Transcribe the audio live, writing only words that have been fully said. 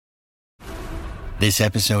This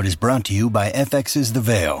episode is brought to you by FX's The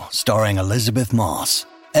Veil, starring Elizabeth Moss.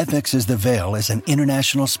 FX's The Veil is an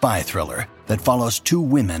international spy thriller that follows two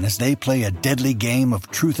women as they play a deadly game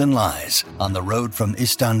of truth and lies on the road from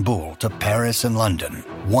Istanbul to Paris and London.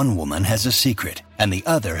 One woman has a secret, and the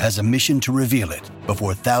other has a mission to reveal it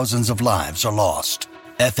before thousands of lives are lost.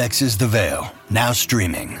 FX's The Veil, now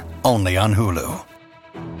streaming, only on Hulu.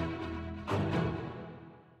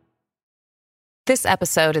 This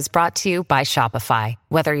episode is brought to you by Shopify.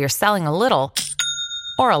 Whether you're selling a little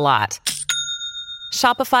or a lot,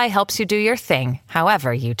 Shopify helps you do your thing,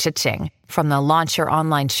 however you cha-ching. From the launch your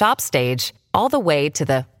online shop stage, all the way to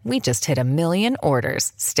the we just hit 1 million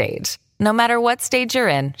orders stage. No matter what stage you're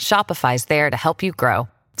in, Shopify's there to help you grow.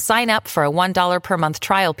 Sign up for a $1 per month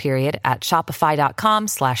trial period at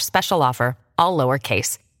shopify.com/special offer, all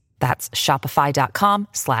lowercase. That's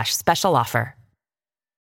shopify.com/special offer.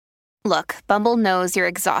 Look, Bumble knows you're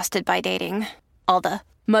exhausted by dating. All the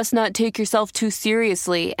must not take yourself too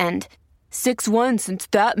seriously and 6'1" since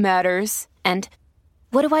that matters. And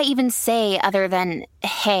what do I even say other than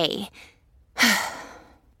hey?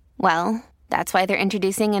 Well, that's why they're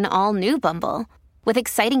introducing an all-new Bumble with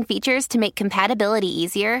exciting features to make compatibility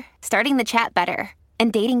easier, starting the chat better,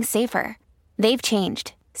 and dating safer. They've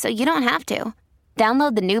changed, so you don't have to.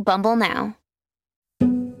 Download the new Bumble now.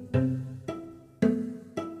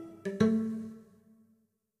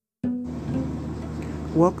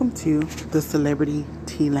 Welcome to the Celebrity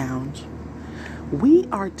Tea Lounge. We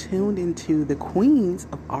are tuned into the Queens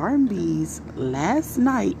of R&B's last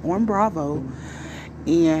night on Bravo,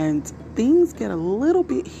 and things get a little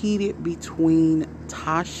bit heated between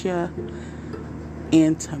Tasha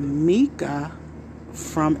and Tamika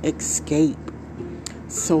from Xscape.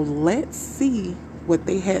 So let's see what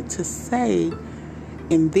they had to say,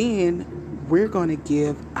 and then we're going to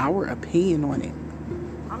give our opinion on it.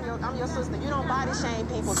 I'm your sister. You don't body shame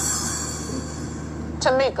people.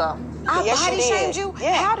 Tamika, I Yes, body you did. shamed you?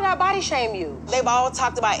 Yeah. How did I body shame you? They've all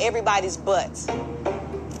talked about everybody's butts.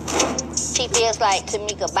 She feels like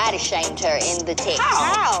Tamika body shamed her in the text.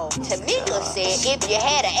 How? Tamika said if you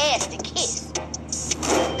had an ass to kiss.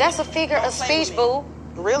 That's a figure of speech, boo.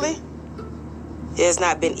 Really? It's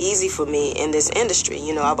not been easy for me in this industry.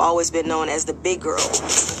 You know, I've always been known as the big girl.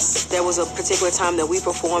 There was a particular time that we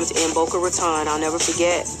performed in Boca Raton, I'll never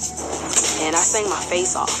forget. And I sang my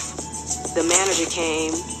face off. The manager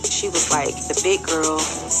came, she was like, the big girl,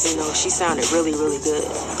 you know, she sounded really, really good.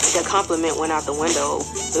 The compliment went out the window.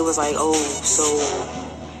 It was like, oh, so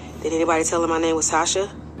did anybody tell her my name was Tasha?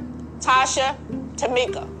 Tasha,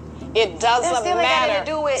 Tamika. It doesn't That still ain't got matter. nothing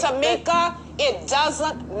to do with Tamika, it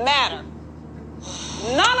doesn't matter.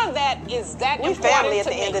 None of that is that We important family at to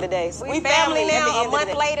the me. end of the day. We family at the now, end a of the month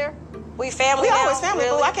day. later. We family We now. always family,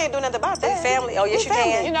 really? boo. I can't do nothing about that. We family. Oh, yes, We you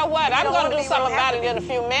family. can. You know what? You I'm don't going wanna to do be, we something don't have about to it in a be.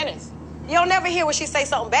 few minutes. You'll never hear when she say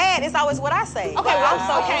something bad. It's always what I say. Okay, well, I'm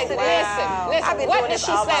so okay, used to listen. this. I've been What doing did this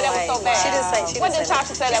she all say my that was so life. bad? She didn't say. She What didn't did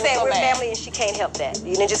Tasha say that was She said so we're bad? family and she can't help that.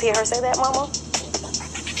 You didn't just hear her say that, Mama?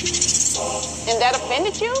 And that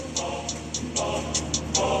offended you?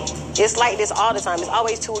 It's like this all the time. It's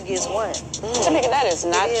always 2 against 1. Tamika, that is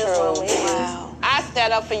not It is, true. Mama, it is. Wow. I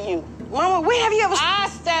stand up for you. Mama, when have you ever... I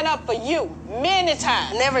stand up for you many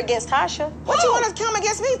times. Never against Tasha. What you want to come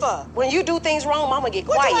against me for? When you do things wrong, Mama get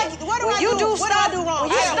What do quiet. I- what do when I you do? do What do I stuff, do wrong? when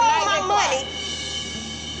you I stole do not my get money,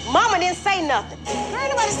 Mama didn't say nothing. There ain't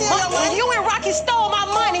nobody stealing your When money. you and Rocky stole my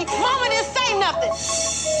money, Mama didn't say nothing.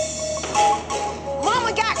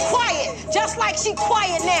 Mama got quiet, just like she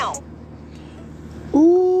quiet now.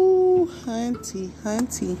 Ooh, hunty.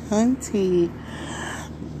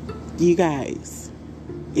 You guys,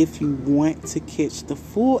 if you want to catch the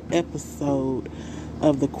full episode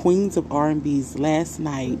of the Queens of R&B's last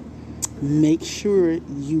night, make sure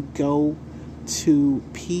you go to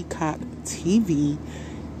Peacock TV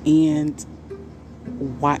and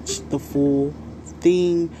watch the full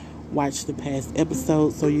thing, watch the past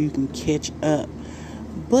episodes so you can catch up.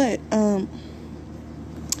 But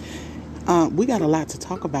we got a lot to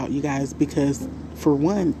talk about, you guys, because for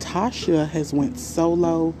one, Tasha has went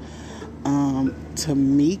solo.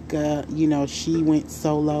 Tamika, you know, she went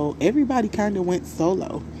solo. Everybody kind of went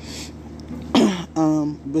solo.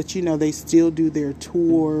 But you know, they still do their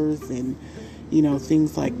tours and, you know,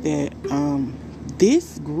 things like that.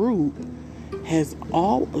 This group has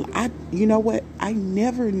you know what? I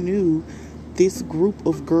never knew this group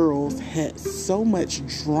of girls had so much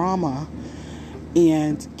drama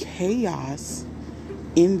and chaos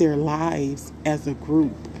in their lives as a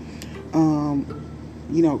group.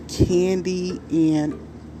 You know, Kandi and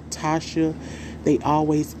Tasha, they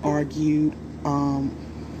always argued.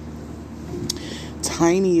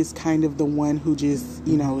 Tiny is kind of the one who just,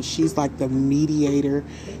 she's like the mediator.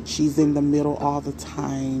 She's in the middle all the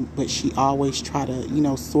time, but she always try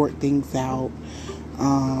to, sort things out.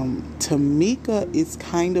 Tamika is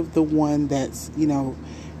kind of the one that's,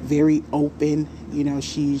 very open.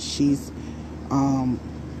 She's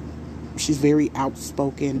very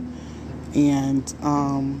outspoken. And,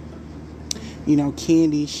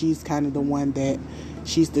 Candy, she's kind of the one that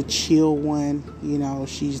she's the chill one.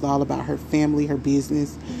 She's all about her family, her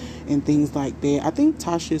business, and things like that. I think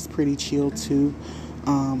Tasha is pretty chill too.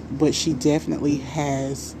 But she definitely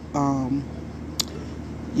has, a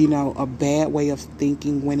bad way of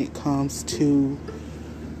thinking when it comes to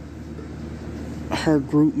her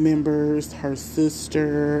group members, her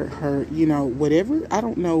sister, her, whatever. I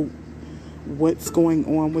don't know what's going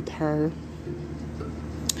on with her.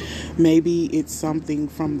 Maybe it's something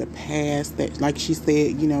from the past that, like she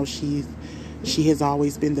said, she has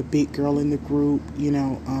always been the big girl in the group.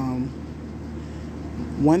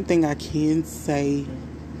 One thing I can say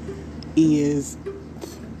is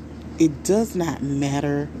it does not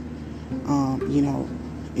matter.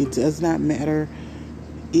 It does not matter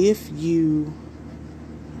if you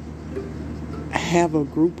have a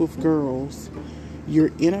group of girls,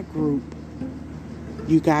 you're in a group,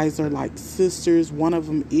 you guys are like sisters, one of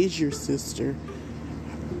them is your sister.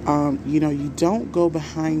 You don't go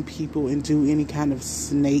behind people and do any kind of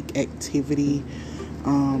snake activity.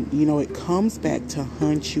 It comes back to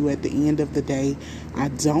hunt you at the end of the day. I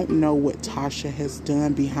don't know what Tasha has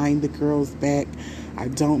done behind the girls' back. I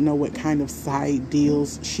don't know what kind of side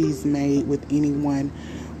deals she's made with anyone.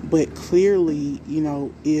 But clearly,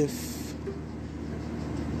 if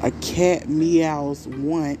a cat meows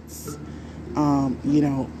once,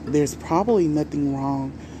 there's probably nothing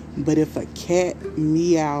wrong. But if a cat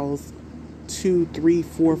meows 2, 3,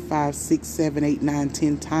 4, 5, 6, 7, 8, 9,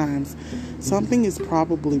 10 times, something is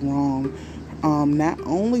probably wrong. Not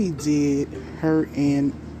only did her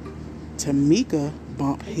and Tamika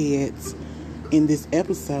bump heads in this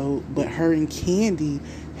episode, but her and Candy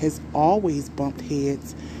has always bumped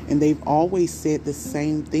heads, and they've always said the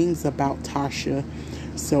same things about Tasha.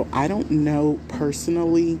 So I don't know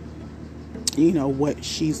personally, what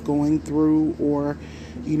she's going through, or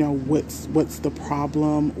what's the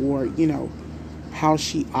problem, or how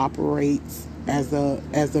she operates as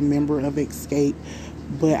a member of Xscape.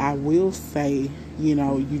 But I will say,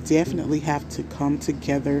 you definitely have to come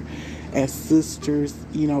together as sisters.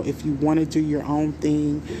 If you want to do your own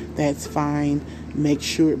thing, that's fine. Make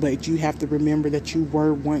sure, but you have to remember that you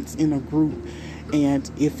were once in a group,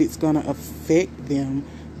 and if it's going to affect them,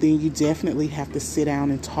 then you definitely have to sit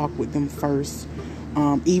down and talk with them first.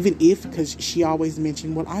 Even if, because she always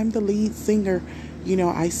mentioned, well, I'm the lead singer,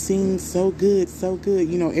 I sing so good.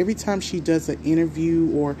 Every time she does an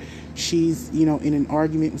interview or she's, in an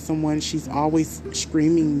argument with someone, she's always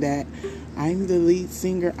screaming that I'm the lead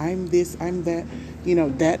singer, I'm this, I'm that.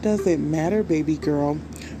 That doesn't matter, baby girl.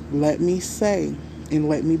 Let me say, and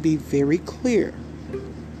let me be very clear,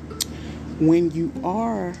 when you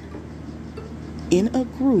are in a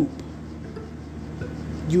group,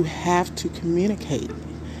 you have to communicate.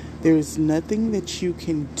 There is nothing that you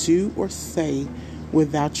can do or say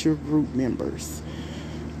without your group members.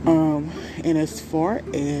 And as far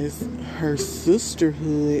as her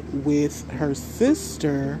sisterhood with her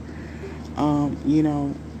sister,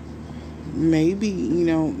 maybe,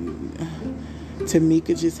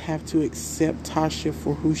 Tamika just have to accept Tasha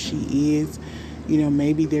for who she is.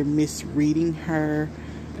 Maybe they're misreading her.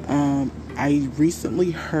 I recently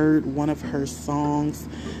heard one of her songs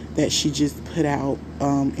that she just put out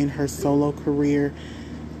in her solo career,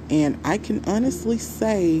 and I can honestly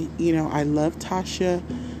say, I love Tasha.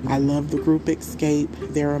 I love the group Xscape.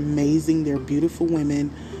 They're amazing. They're beautiful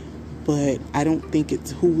women, but I don't think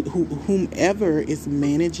it's whomever is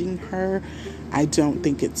managing her. I don't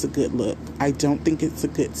think it's a good look. I don't think it's a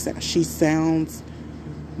good sound. She sounds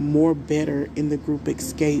more better in the group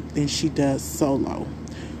Xscape than she does solo.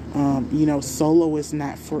 Solo is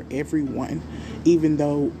not for everyone, even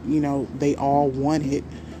though, they all want it,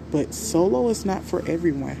 but solo is not for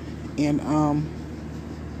everyone. And,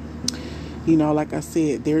 like I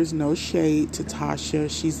said, there's no shade to Tasha.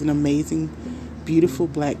 She's an amazing, beautiful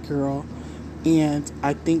black girl. And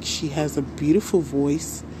I think she has a beautiful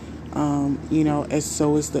voice, as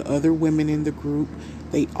so is the other women in the group.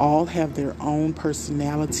 They all have their own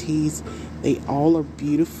personalities. They all are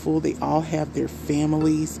beautiful. They all have their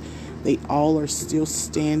families. They all are still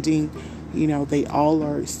standing. They all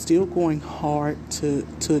are still going hard to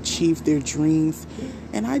achieve their dreams.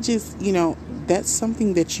 And I just, that's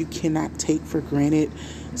something that you cannot take for granted.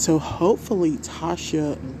 So hopefully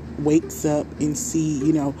Tasha wakes up and see,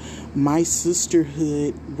 my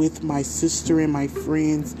sisterhood with my sister and my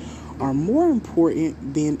friends are more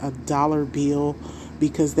important than a dollar bill,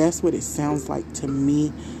 because that's what it sounds like to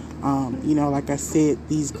me. Like I said,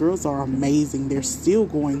 these girls are amazing. They're still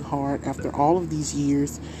going hard after all of these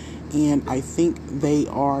years, and I think they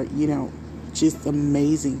are, just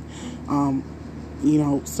amazing.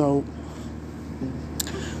 So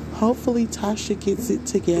hopefully Tasha gets it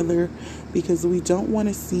together, because we don't want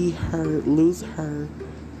to see her lose her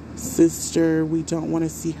sister. We don't want to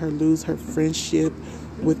see her lose her friendship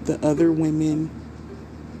with the other women.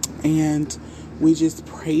 And we just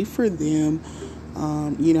pray for them.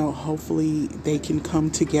 Hopefully they can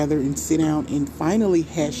come together and sit down and finally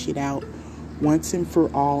hash it out once and for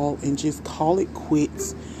all and just call it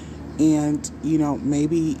quits. And,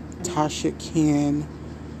 maybe Tasha can,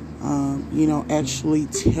 actually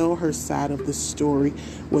tell her side of the story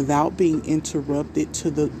without being interrupted to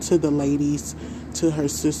the ladies, to her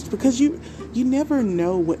sister, because you never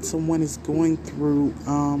know what someone is going through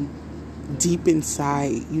deep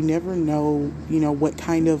inside. You never know, what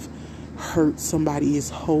kind of hurt somebody is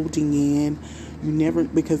holding in. You never,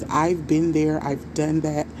 because I've been there, I've done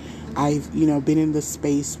that. I've, been in the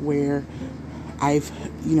space where I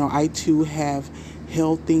too have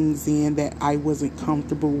held things in that I wasn't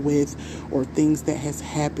comfortable with, or things that has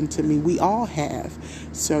happened to me. We all have.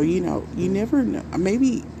 So, you never know.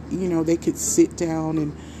 Maybe, they could sit down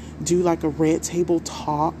and do like a red table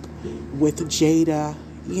talk with Jada.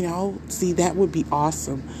 See, that would be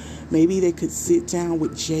awesome. Maybe they could sit down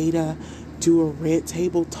with Jada, do a red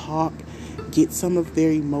table talk, get some of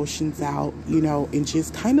their emotions out, and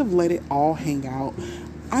just kind of let it all hang out.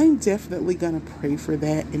 I'm definitely going to pray for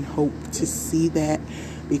that and hope to see that,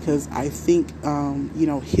 because I think,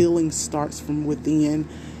 healing starts from within.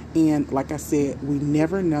 And like I said, we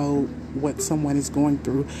never know what someone is going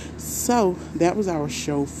through. So that was our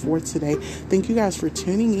show for today. Thank you guys for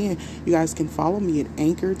tuning in. You guys can follow me at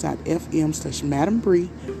anchor.fm/Madam Bree.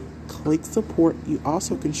 Click support. You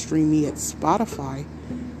also can stream me at Spotify,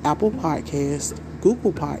 Apple Podcast,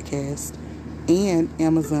 Google Podcast, and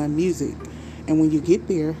Amazon Music. And when you get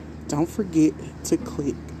there, don't forget to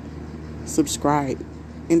click subscribe.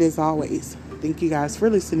 And as always, thank you guys for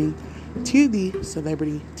listening to the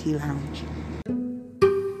Celebrity Tea Lounge.